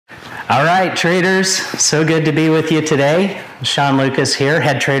All right, traders, so good to be with you today. Shawn Lucas here,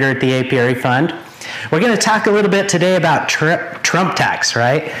 head trader at the Apiary Fund. We're going to talk a little bit today about Trump tax,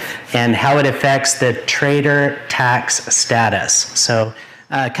 right? And how it affects the trader tax status. So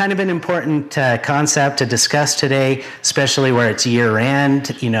kind of an important concept to discuss today, especially where it's year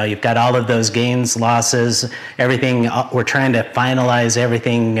end. You know, you've got all of those gains, losses, everything. We're trying to finalize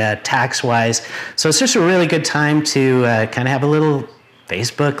everything tax-wise. So it's just a really good time to kind of have a little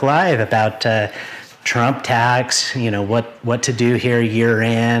Facebook Live about Trump tax, you know, what to do here year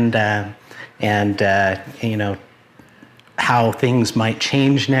end, and you know, how things might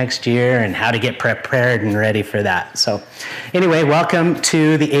change next year and how to get prepared and ready for that. So anyway, welcome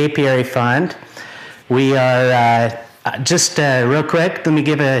to the Apiary Fund. We are just real quick, let me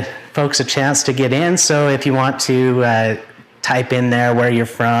give folks a chance to get in. So if you want to type in there where you're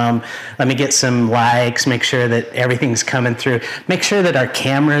from. Let me get some likes, make sure that everything's coming through. Make sure that our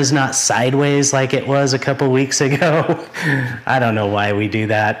camera is not sideways like it was a couple weeks ago. I don't know why we do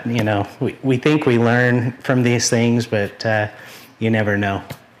that. You know, we think we learn from these things, but you never know.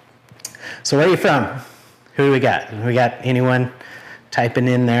 So where are you from? Who do we got? We got anyone typing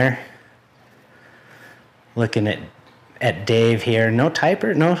in there? Looking at Dave here. No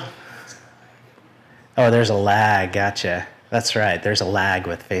typer? No? Oh, there's a lag. Gotcha. That's right. There's a lag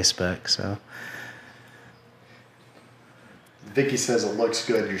with Facebook, so. Vicky says it looks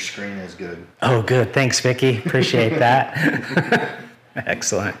good. Your screen is good. Oh, good. Thanks, Vicky. Appreciate that.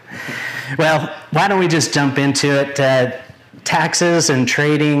 Excellent. Well, why don't we just jump into it? Taxes and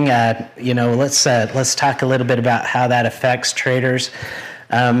trading. You know, let's talk a little bit about how that affects traders.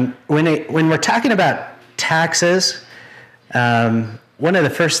 When we're talking about taxes. One of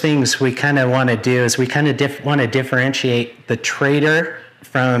the first things we kind of want to do is we kind of want to differentiate the trader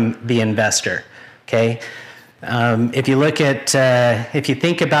from the investor, okay? If you look at, if you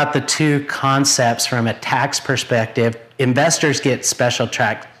think about the two concepts from a tax perspective, investors get special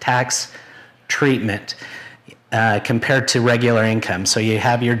tax treatment compared to regular income. So you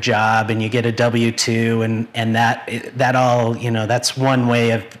have your job and you get a W-2 and that all, you know, that's one way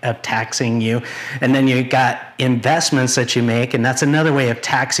of taxing you. And then you got investments that you make, and that's another way of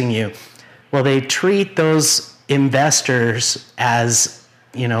taxing you. Well, they treat those investors as,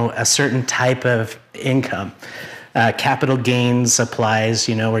 you know, a certain type of income. Capital gains applies,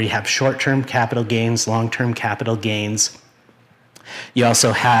 you know, where you have short-term capital gains, long-term capital gains. You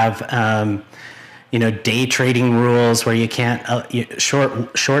also have you know, day trading rules where you can't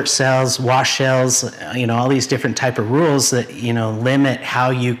short sells, wash sells, you know, all these different type of rules that, you know, limit how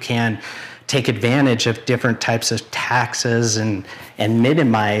you can take advantage of different types of taxes and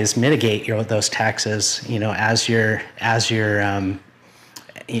mitigate those taxes, you know, as you're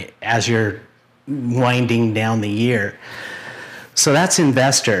winding down the year. So that's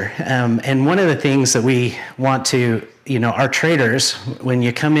investor. And one of the things that we want to, you know, our traders, when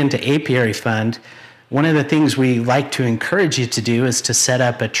you come into Apiary Fund, one of the things we like to encourage you to do is to set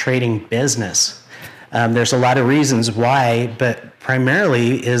up a trading business. There's a lot of reasons why, but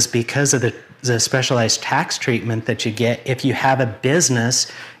primarily is because of the specialized tax treatment that you get if you have a business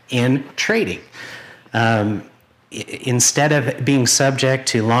in trading. Instead of being subject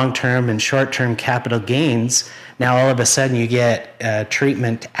to long-term and short-term capital gains, now all of a sudden you get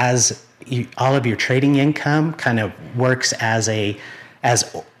treatment as all of your trading income kind of works as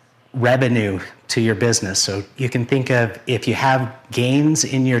revenue to your business. So you can think of if you have gains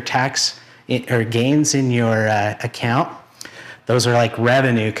in your gains in your account, those are like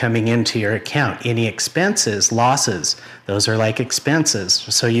revenue coming into your account. Any expenses, losses, those are like expenses.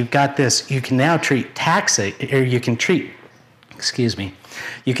 So you've got this, you can now treat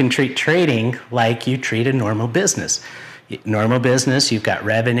you can treat trading like you treat a normal business. Normal business, you've got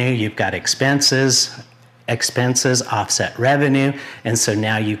revenue, you've got expenses offset revenue, and so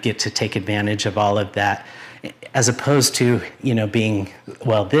now you get to take advantage of all of that, as opposed to, you know, being,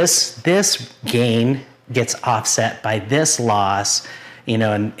 well, this gain gets offset by this loss, you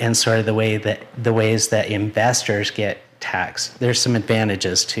know, and sort of the ways that investors get taxed. There's some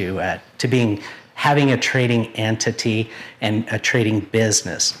advantages to having a trading entity and a trading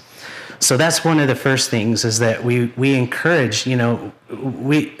business. So that's one of the first things, is that we encourage, you know,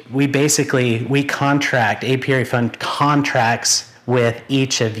 we basically contract, Apiary Fund contracts with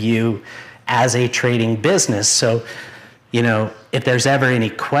each of you as a trading business. So, you know, if there's ever any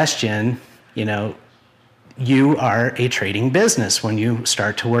question, you know, you are a trading business when you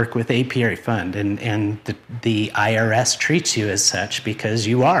start to work with Apiary Fund, and the IRS treats you as such because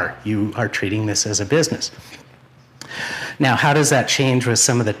you are treating this as a business. Now, how does that change with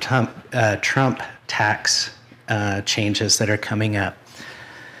some of the Trump tax changes that are coming up?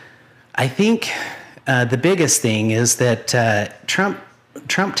 I think the biggest thing is that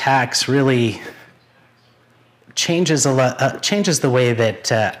Trump tax really changes changes the way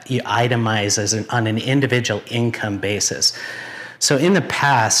that you itemize on an individual income basis. So in the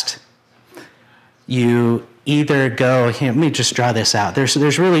past, you either go, let me just draw this out.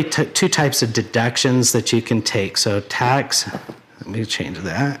 There's really two types of deductions that you can take. So tax, let me change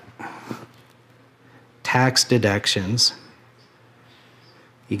that. Tax deductions.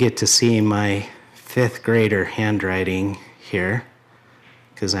 You get to see my 5th grader handwriting here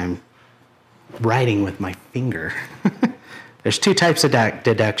because I'm writing with my finger. There's two types of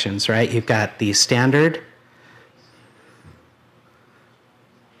deductions, right? You've got the standard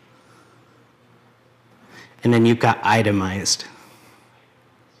and then you've got itemized.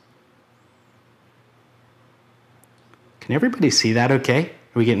 Can everybody see that okay?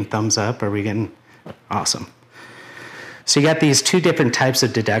 Are we getting thumbs up? Are we getting awesome? So you got these two different types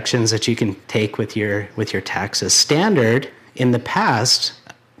of deductions that you can take with your taxes. Standard, in the past,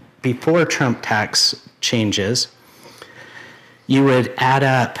 before Trump tax changes, you would add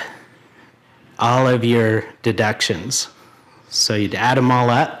up all of your deductions. So you'd add them all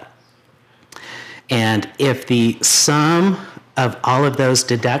up. And if the sum of all of those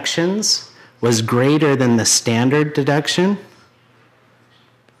deductions was greater than the standard deduction,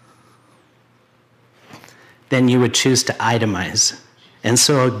 then you would choose to itemize. And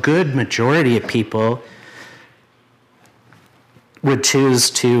so a good majority of people would choose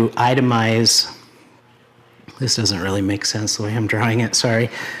to itemize. This doesn't really make sense the way I'm drawing it, sorry.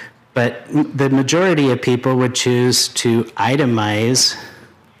 But the majority of people would choose to itemize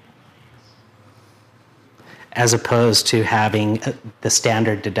as opposed to having the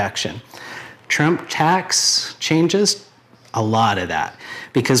standard deduction. Trump tax changes a lot of that,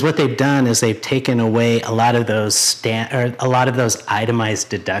 because what they've done is they've taken away a lot of those itemized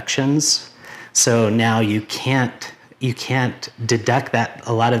deductions. So now you can't deduct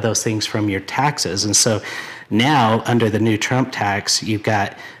a lot of those things from your taxes. And so now under the new Trump tax, you've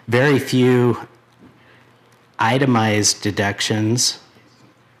got very few itemized deductions,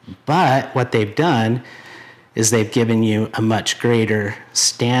 but what they've done is they've given you a much greater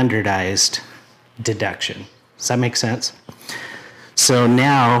standardized deduction. Does that make sense? So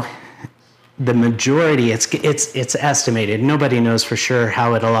now the majority, it's estimated, nobody knows for sure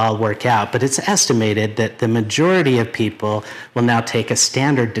how it'll all work out, but it's estimated that the majority of people will now take a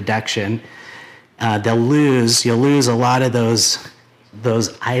standard deduction. You'll lose a lot of those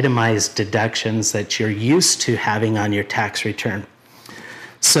itemized deductions that you're used to having on your tax return.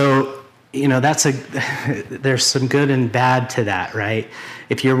 So, there's some good and bad to that, right?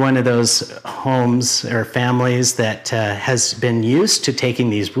 If you're one of those homes or families that has been used to taking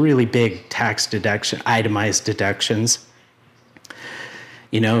these really big itemized deductions,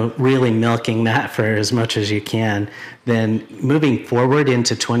 really milking that for as much as you can, then moving forward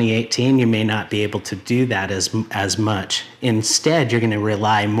into 2018, you may not be able to do that as much. Instead, you're going to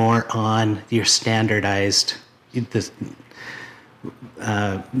rely more on your standardized,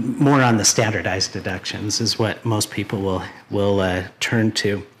 more on the standardized deductions is what most people will turn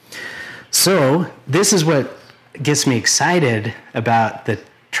to. So this is what gets me excited about the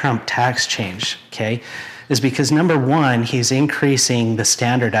Trump tax change, okay, is because number one, he's increasing the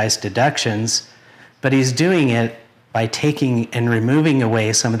standardized deductions, but he's doing it by taking and removing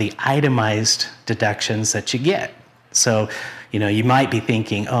away some of the itemized deductions that you get. So, you might be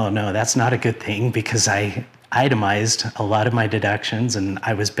thinking, oh no, that's not a good thing because I itemized a lot of my deductions and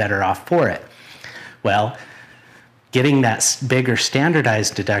I was better off for it. Well, getting that bigger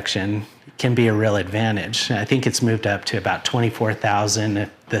standardized deduction can be a real advantage. I think it's moved up to about $24,000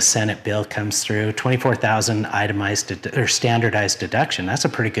 if the Senate bill comes through. $24,000 itemized or standardized deduction. That's a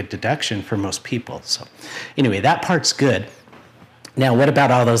pretty good deduction for most people. So anyway, that part's good. Now, what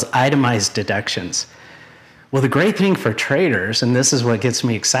about all those itemized deductions? Well, the great thing for traders, and this is what gets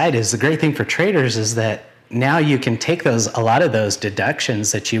me excited, is the great thing for traders is that now you can take a lot of those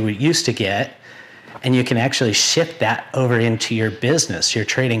deductions that you used to get, and you can actually shift that over into your business, your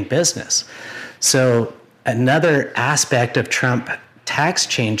trading business. So another aspect of Trump tax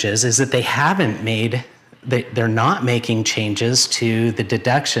changes is that they're not making changes to the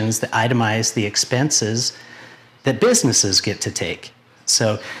deductions that itemize the expenses that businesses get to take.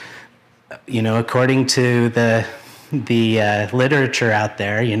 So, according to the literature out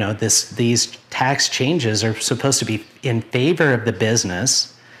there, these tax changes are supposed to be in favor of the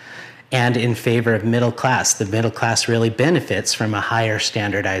business and in favor of middle class. The middle class really benefits from a higher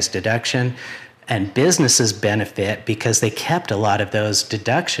standardized deduction, and businesses benefit because they kept a lot of those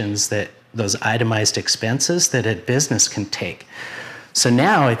deductions, those itemized expenses that a business can take. So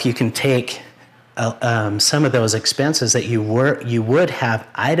now if you can take some of those expenses that you would have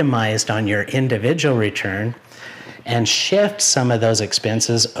itemized on your individual return and shift some of those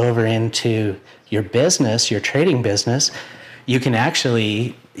expenses over into your business, your trading business, you can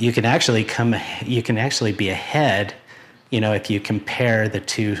actually be ahead, if you compare the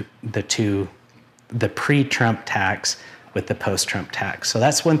pre-Trump tax with the post-Trump tax. So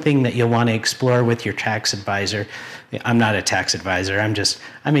that's one thing that you'll want to explore with your tax advisor. I'm not a tax advisor. I'm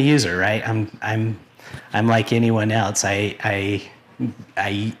a user, right? I'm like anyone else. I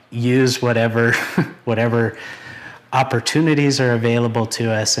use whatever opportunities are available to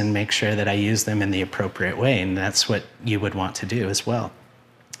us and make sure that I use them in the appropriate way. And that's what you would want to do as well.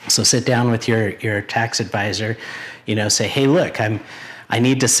 So sit down with your tax advisor, say, hey, look, I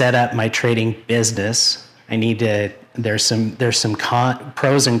need to set up my trading business. There's some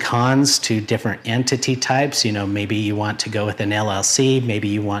pros and cons to different entity types. Maybe you want to go with an LLC, maybe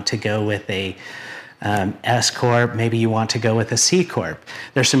you want to go with a S Corp, maybe you want to go with a C Corp.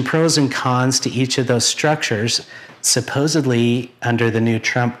 There's some pros and cons to each of those structures. Supposedly, under the new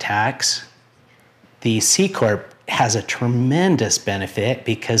Trump tax, the C Corp has a tremendous benefit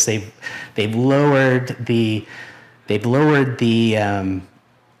because they've lowered the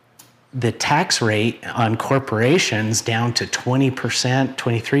tax rate on corporations down to 20%,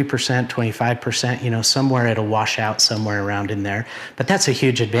 23%, 25%, somewhere it'll wash out somewhere around in there. But that's a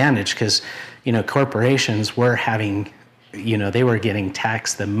huge advantage because, corporations were having, they were getting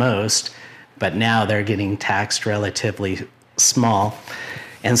taxed the most, but now they're getting taxed relatively small.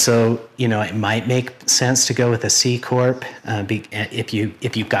 And so, it might make sense to go with a C Corp if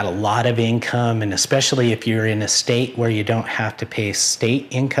you've got a lot of income, and especially if you're in a state where you don't have to pay state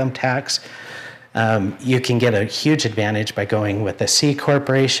income tax. You can get a huge advantage by going with a C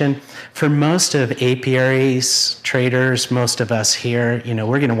corporation. For most of Apiary's traders, most of us here,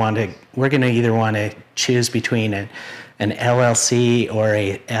 we're going to either want to choose between an LLC or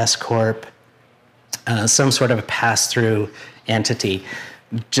a S Corp, some sort of a pass-through entity.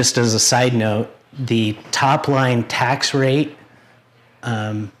 Just as a side note, the top line tax rate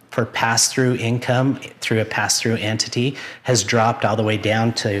for pass-through income through a pass-through entity has dropped all the way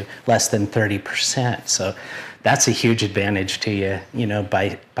down to less than 30%. So that's a huge advantage to you.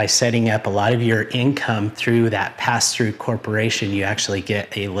 By setting up a lot of your income through that pass-through corporation, you actually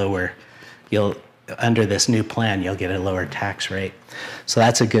get under this new plan, you'll get a lower tax rate. So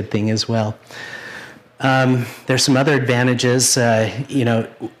that's a good thing as well. There's some other advantages.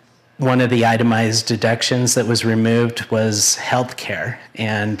 One of the itemized deductions that was removed was healthcare.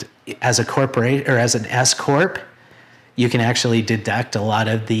 And as a corporate or as an S Corp, you can actually deduct a lot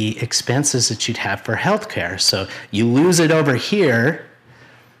of the expenses that you'd have for healthcare. So you lose it over here.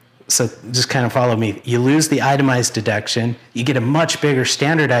 So just kind of follow me. You lose the itemized deduction. You get a much bigger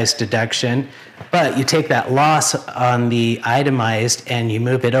standardized deduction, but you take that loss on the itemized and you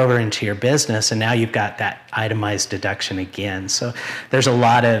move it over into your business, and now you've got that itemized deduction again. So there's a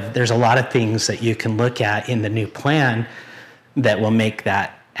lot of things that you can look at in the new plan that will make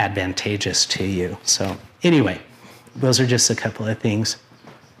that advantageous to you. So anyway, those are just a couple of things.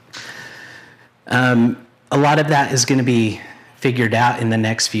 A lot of that is going to be figured out in the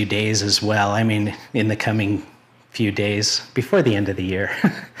next few days as well. I mean, in the coming few days before the end of the year.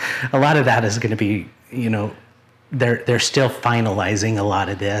 A lot of that is going to be, they're still finalizing a lot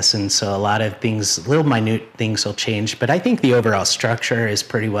of this, and so a lot of things, little minute things will change, but I think the overall structure is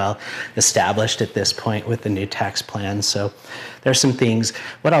pretty well established at this point with the new tax plan. So there's some things.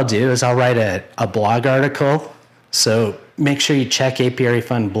 What I'll do is I'll write a blog article, so make sure you check Apiary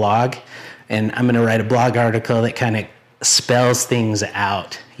Fund blog, and I'm going to write a blog article that kind of spells things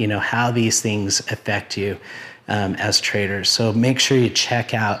out, how these things affect you as traders. So make sure you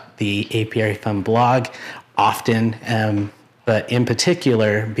check out the Apiary Fund blog often, but in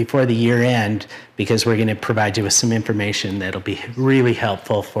particular before the year end, because we're going to provide you with some information that'll be really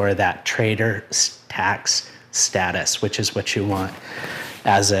helpful for that trader tax status, which is what you want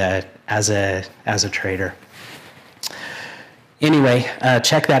as a trader. Anyway,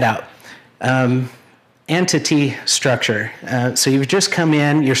 check that out. Entity structure. So you've just come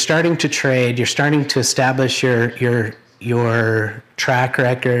in, you're starting to trade, you're starting to establish your track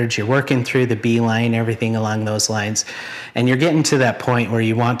records, you're working through the beeline, everything along those lines, and you're getting to that point where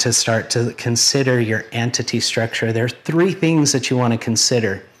you want to start to consider your entity structure. There are three things that you want to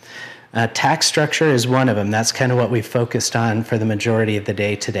consider. Tax structure is one of them. That's kind of what we focused on for the majority of the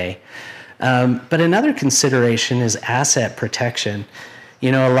day today. But another consideration is asset protection.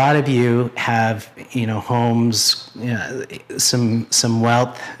 A lot of you have, homes, some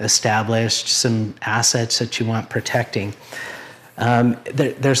wealth established, some assets that you want protecting.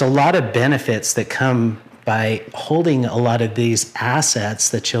 There's a lot of benefits that come by holding a lot of these assets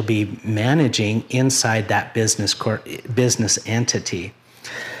that you'll be managing inside that business entity.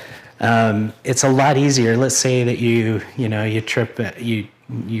 It's a lot easier. Let's say that you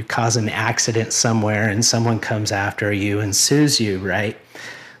cause an accident somewhere and someone comes after you and sues you, right?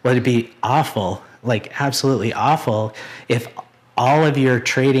 Well, it'd be awful, like absolutely awful, if all of your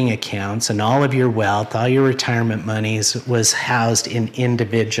trading accounts and all of your wealth, all your retirement monies was housed in an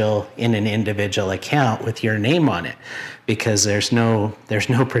individual account with your name on it, because there's no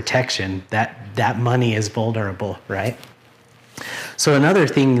protection. That money is vulnerable, right? So another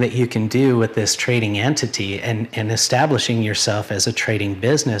thing that you can do with this trading entity and establishing yourself as a trading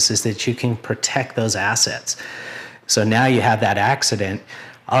business is that you can protect those assets. So now you have that accident,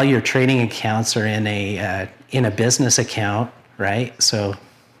 all your trading accounts are in a business account, right? So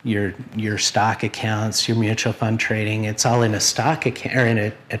your stock accounts, your mutual fund trading, it's all in a stock account or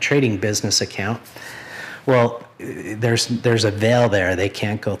in a trading business account. Well, there's a veil there. They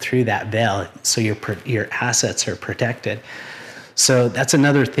can't go through that veil, so your assets are protected. So that's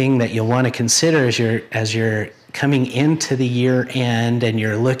another thing that you'll want to consider as you're coming into the year end and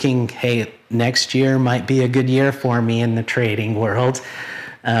you're looking, hey, next year might be a good year for me in the trading world.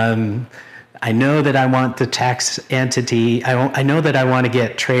 I know that I want the tax entity. I know that I want to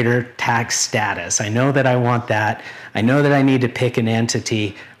get trader tax status. I know that I want that. I know that I need to pick an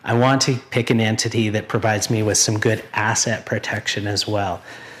entity. I want to pick an entity that provides me with some good asset protection as well.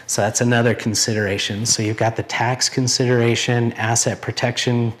 So that's another consideration. So you've got the tax consideration, asset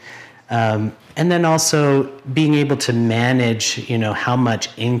protection, and then also being able to manage, how much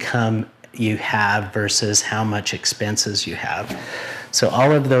income you have versus how much expenses you have. So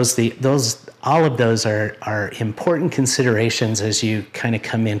all of those are important considerations as you kind of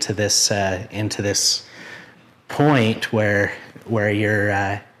come into this point where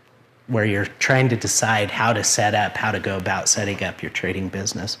you're trying to decide how to go about setting up your trading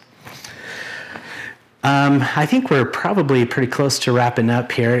business. I think we're probably pretty close to wrapping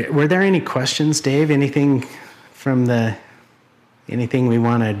up here. Were there any questions, Dave? Anything we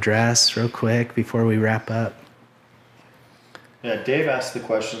want to address real quick before we wrap up? Yeah, Dave asked the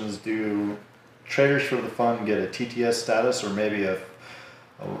questions, do traders for the fund get a TTS status or maybe a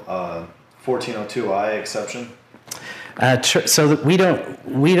 1402I exception? So we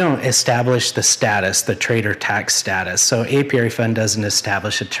don't establish the status, the trader tax status. So Apiary Fund doesn't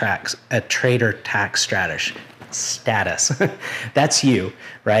establish a trader tax status. That's you,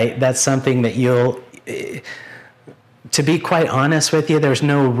 right? That's something that to be quite honest with you, there's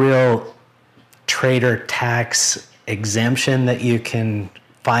no real trader tax exemption that you can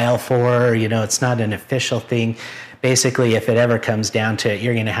file for. It's not an official thing. Basically, if it ever comes down to it,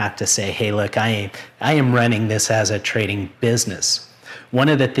 you're going to have to say, hey, look, I am running this as a trading business. One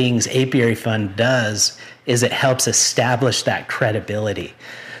of the things Apiary Fund does is it helps establish that credibility.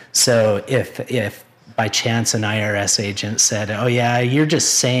 So if by chance an IRS agent said, oh yeah, you're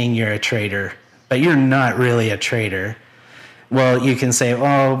just saying you're a trader, but you're not really a trader, well, you can say,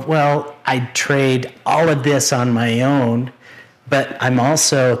 oh, well, I trade all of this on my own, but I'm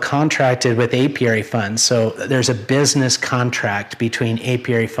also contracted with Apiary Fund. So there's a business contract between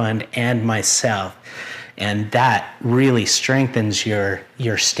Apiary Fund and myself. And that really strengthens your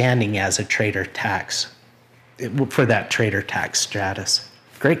standing as a trader tax, for that trader tax status.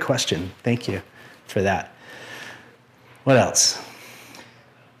 Great question. Thank you for that. What else?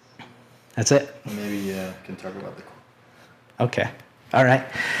 That's it? Maybe can talk about the... Okay. All right.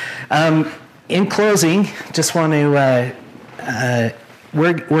 In closing, just want to...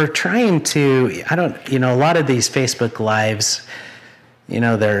 we're trying to, a lot of these Facebook Lives,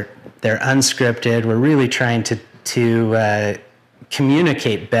 they're unscripted. We're really trying to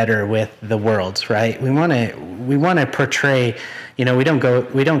communicate better with the world, right? We want to portray, we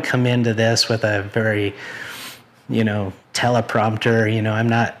don't come into this with a very,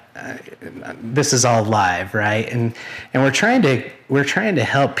 teleprompter, this is all live, right? And we're trying to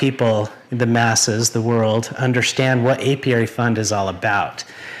help people, the masses, the world, understand what Apiary Fund is all about.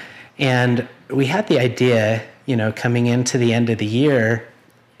 And we had the idea, coming into the end of the year,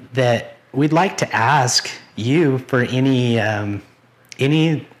 that we'd like to ask you for any,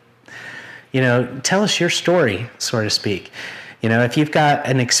 tell us your story, so to speak. If you've got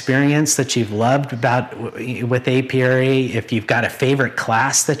an experience that you've loved with Apiary, if you've got a favorite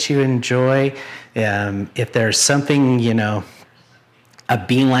class that you enjoy, if there's something, a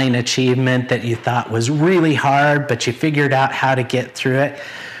beeline achievement that you thought was really hard, but you figured out how to get through it,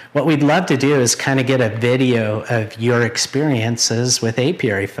 what we'd love to do is kind of get a video of your experiences with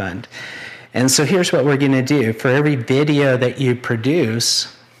Apiary Fund. And so here's what we're going to do. For every video that you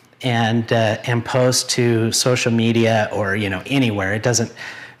produce and post to social media or anywhere,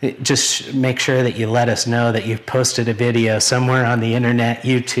 just make sure that you let us know that you've posted a video somewhere on the internet,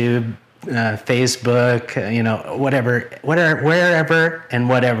 YouTube, Facebook, wherever and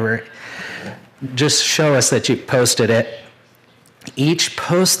whatever. Just show us that you've posted it. Each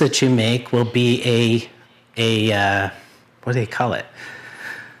post that you make will be a what do they call it?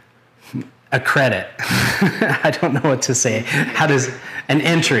 A credit. I don't know what to say. How does an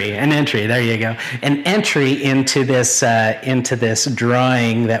entry? There you go. An entry into this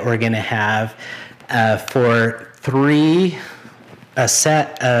drawing that we're going to have for a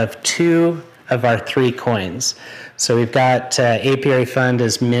set of 2 of our 3 coins. So we've got Apiary Fund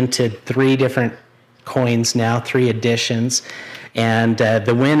has minted 3 different coins now, 3 editions. And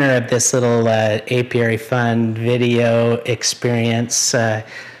the winner of this little Apiary Fund video experience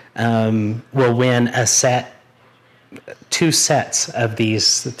will win 2 sets of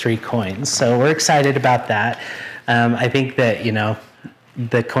these 3 coins. So we're excited about that. I think that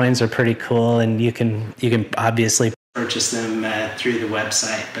the coins are pretty cool, and you can obviously purchase them through the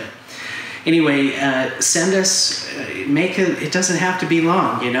website. But anyway, send us. It doesn't have to be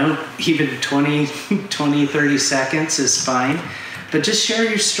long. Even 20, 30 seconds is fine. But just share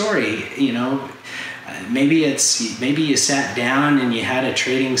your story. Maybe you sat down and you had a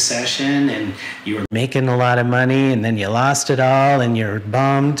trading session and you were making a lot of money and then you lost it all and you're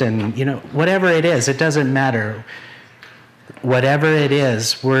bummed, and whatever it is, it doesn't matter. Whatever it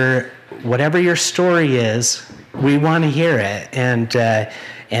is, whatever your story is, we want to hear it. And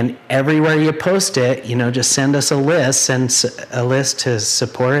everywhere you post it, just send us a list. Send a list to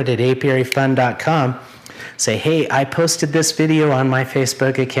support@apiaryfund.com. Say, hey, I posted this video on my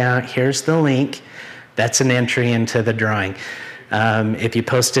Facebook account. Here's the link. That's an entry into the drawing. If you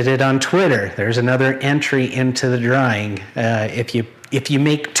posted it on Twitter, there's another entry into the drawing. If you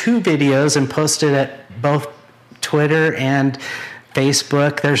make 2 videos and post it at both Twitter and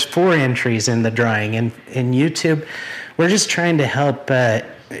Facebook, there's 4 entries in the drawing. And in YouTube, we're just trying to help.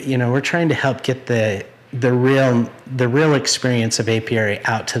 We're trying to help get the real experience of apiary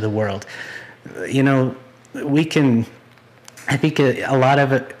out to the world. I think a lot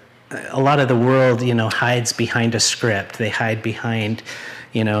of the world, hides behind a script. They hide behind,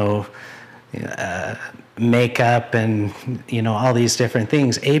 makeup and, all these different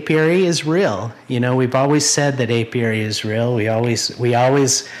things. Apiary is real. We've always said that apiary is real. We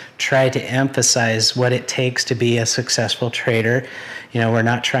always try to emphasize what it takes to be a successful trader. We're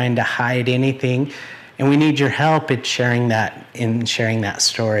not trying to hide anything. And we need your help in sharing that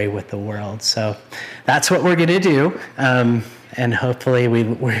story with the world. So that's what we're going to do. And hopefully we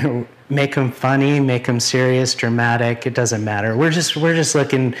make them funny, make them serious, dramatic. It doesn't matter. We're just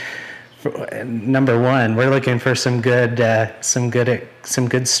looking for, number one, we're looking for some good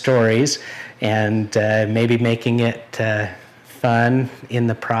stories, and maybe making it fun in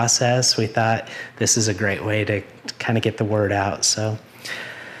the process. We thought this is a great way to kind of get the word out. So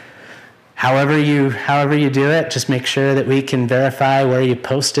however you do it, just make sure that we can verify where you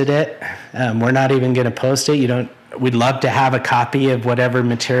posted it. We're not even going to post it. We'd love to have a copy of whatever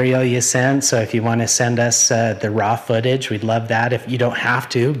material you send. So if you want to send us the raw footage, we'd love that. If you don't have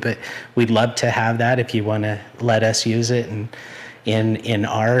to, but we'd love to have that if you want to let us use it on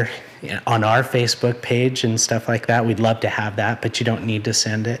our Facebook page and stuff like that. We'd love to have that, but you don't need to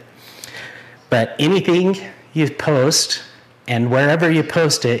send it. But anything you post, and wherever you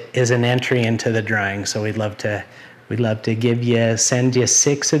post it, is an entry into the drawing. So we'd love to send you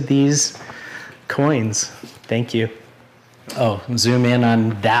 6 of these coins. Thank you. Oh, zoom in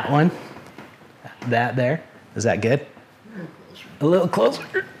on that one. That there. Is that good? A little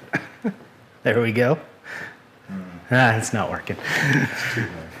closer. There we go. It's not working.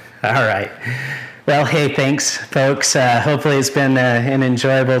 All right. Well, hey, thanks, folks. Hopefully it's been an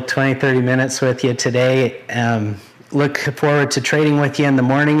enjoyable 20, 30 minutes with you today. Look forward to trading with you in the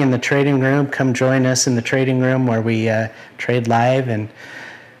morning in the trading room. Come join us in the trading room where we trade live.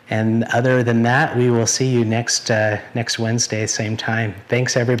 And other than that, we will see you next Wednesday, same time.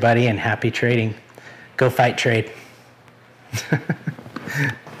 Thanks, everybody, and happy trading. Go fight trade.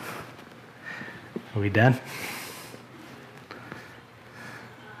 Are we done?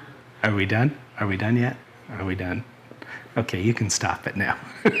 Are we done? Are we done yet? Are we done? Okay, you can stop it now.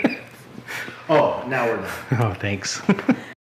 Oh, now we're done. Oh, thanks.